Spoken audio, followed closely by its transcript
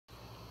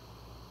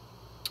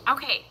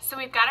Okay, so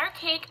we've got our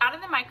cake out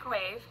of the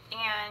microwave,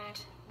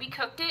 and we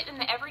cooked it in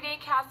the everyday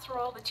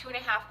casserole, the 2.5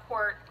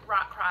 quart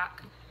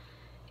rockcrok,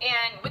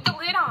 and with the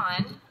lid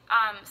on.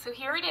 So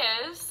here it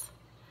is.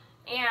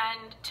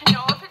 And to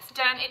know if it's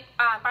done,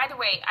 by the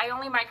way, I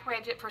only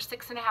microwaved it for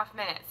 6.5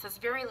 minutes, so it's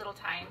very little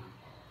time.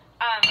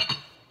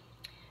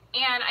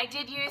 And I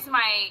did use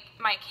my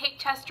cake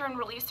tester and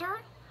releaser,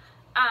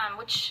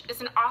 which is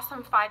an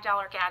awesome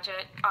 $5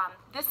 gadget.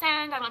 This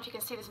end, I don't know if you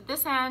can see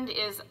this end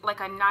is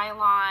like a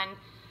nylon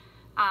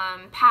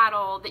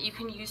paddle that you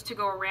can use to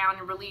go around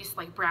and release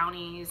like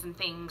brownies and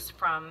things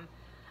from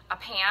a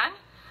pan.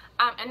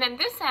 And then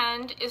this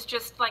end is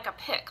just like a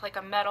pick, like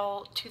a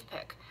metal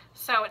toothpick.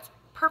 So it's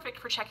perfect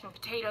for checking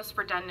potatoes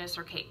for doneness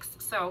or cakes.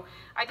 So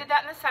I did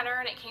that in the center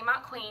and it came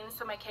out clean,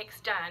 so my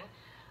cake's done.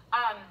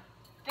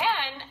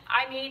 Then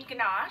I made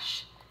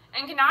ganache,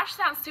 and ganache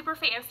sounds super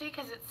fancy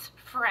because it's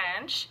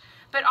French,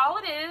 but all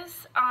it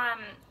is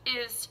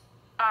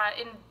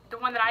in the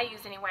one that I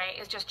use anyway,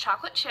 is just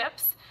chocolate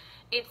chips.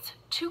 It's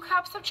 2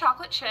 cups of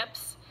chocolate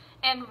chips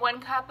and 1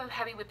 cup of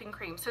heavy whipping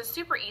cream. So it's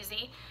super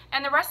easy.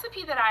 And the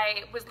recipe that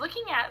I was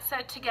looking at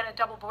said to get a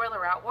double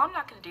boiler out. Well, I'm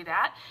not going to do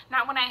that.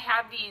 Not when I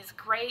have these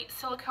great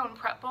silicone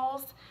prep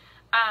bowls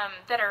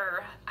that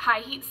are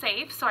high heat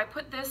safe. So I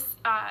put this,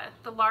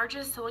 the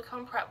largest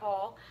silicone prep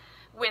bowl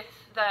with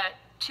the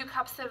 2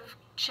 cups of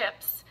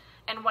chips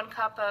and 1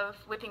 cup of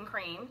whipping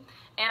cream,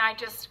 and I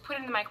just put it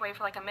in the microwave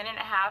for like 1.5 minutes,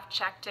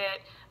 checked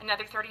it,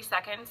 another 30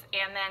 seconds,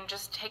 and then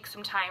just take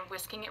some time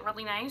whisking it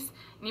really nice,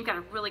 and you've got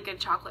a really good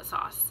chocolate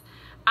sauce.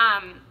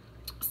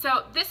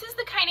 So this is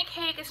the kind of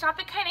cake, it's not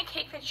the kind of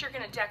cake that you're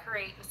going to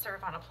decorate and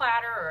serve on a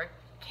platter or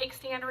a cake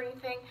stand or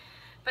anything,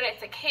 but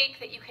it's a cake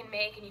that you can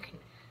make and you can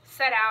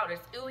set out.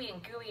 It's ooey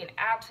and gooey and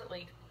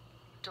absolutely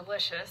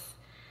delicious.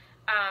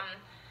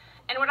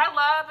 And what I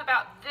love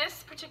about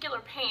this particular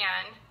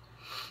pan,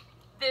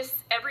 this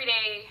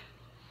everyday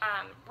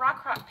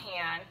rockcrok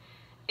pan,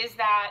 is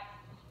that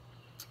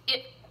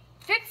it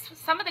fits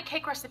some of the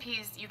cake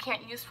recipes you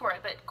can't use for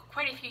it, but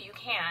quite a few you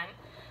can.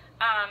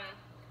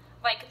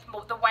 Like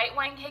the white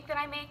wine cake that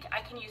I make, I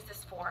can use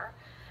this for.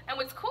 And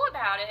what's cool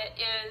about it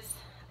is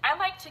I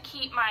like to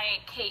keep my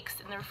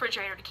cakes in the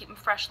refrigerator to keep them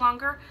fresh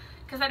longer,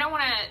 because I don't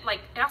want to, like,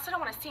 I also don't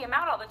want to see them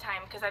out all the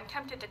time because I'm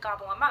tempted to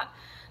gobble them up.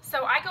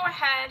 So I go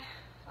ahead,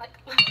 like,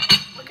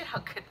 look at how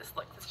good this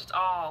looks. It's just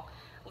all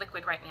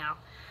liquid right now.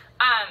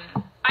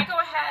 I go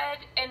ahead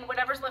and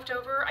whatever's left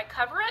over, I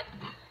cover it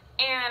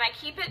and I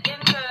keep it in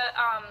the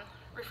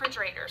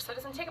refrigerator, so it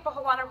doesn't take up a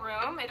whole lot of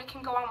room. It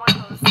can go on one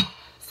of those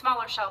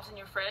smaller shelves in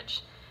your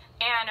fridge,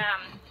 and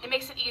it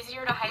makes it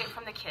easier to hide it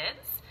from the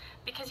kids,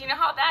 because you know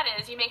how that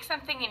is. You make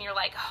something and you're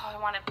like, oh, I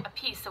want a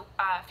piece, so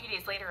a few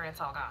days later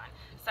it's all gone.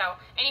 So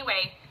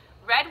anyway,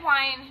 red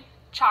wine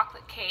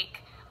chocolate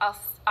cake. I'll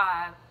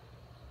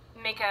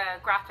make a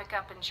graphic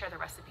up and share the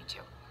recipe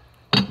too.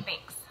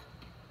 Thanks.